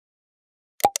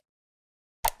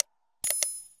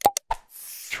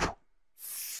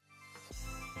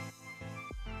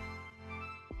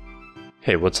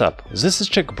Hey, what's up? This is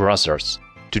Tech Brothers.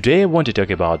 Today I want to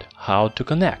talk about how to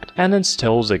connect and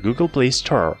install the Google Play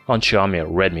Store on Xiaomi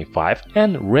Redmi 5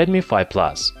 and Redmi 5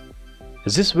 Plus.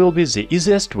 This will be the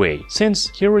easiest way, since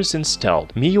here is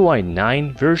installed MIUI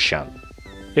 9 version.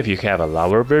 If you have a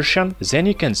lower version, then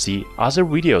you can see other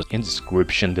videos in the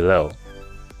description below.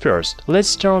 First,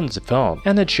 let's turn on the phone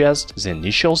and adjust the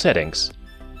initial settings.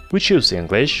 We choose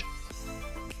English.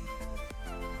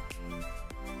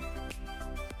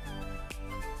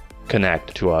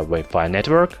 Connect to our Wi-Fi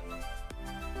network.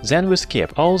 Then we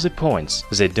skip all the points,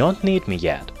 they don't need me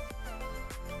yet.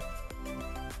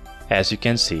 As you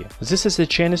can see, this is the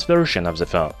Chinese version of the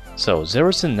phone, so there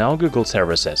is no Google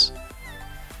services.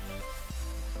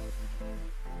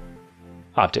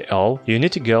 After all, you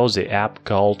need to go to the app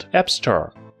called App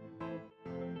Store.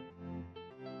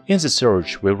 In the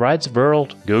search, we write the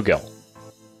word Google.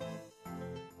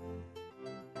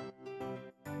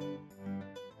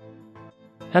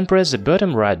 And press the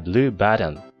bottom right blue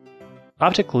button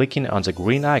after clicking on the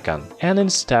green icon and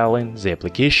installing the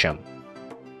application.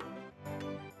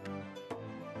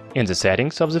 In the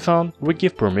settings of the phone, we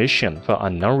give permission for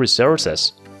unknown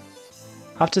resources.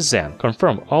 After then,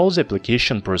 confirm all the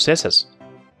application processes.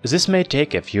 This may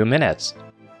take a few minutes.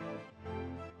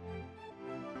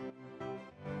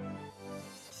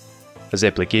 The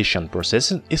application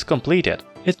processing is completed.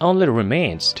 It only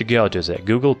remains to go to the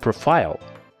Google profile.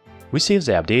 We see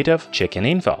the update of check-in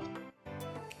info.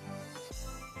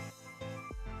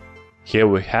 Here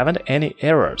we haven't any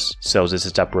errors, so the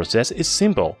setup process is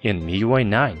simple in MIUI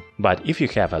 9. But if you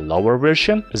have a lower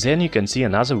version, then you can see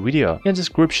another video in the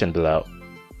description below.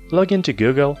 Log into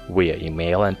Google via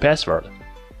email and password.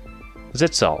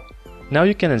 That's all. Now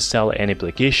you can install any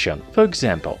application, for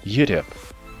example, YouTube.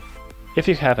 If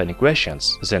you have any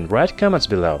questions, then write comments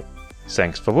below.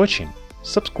 Thanks for watching.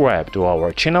 Subscribe to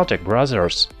our channel Tech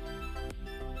Brothers.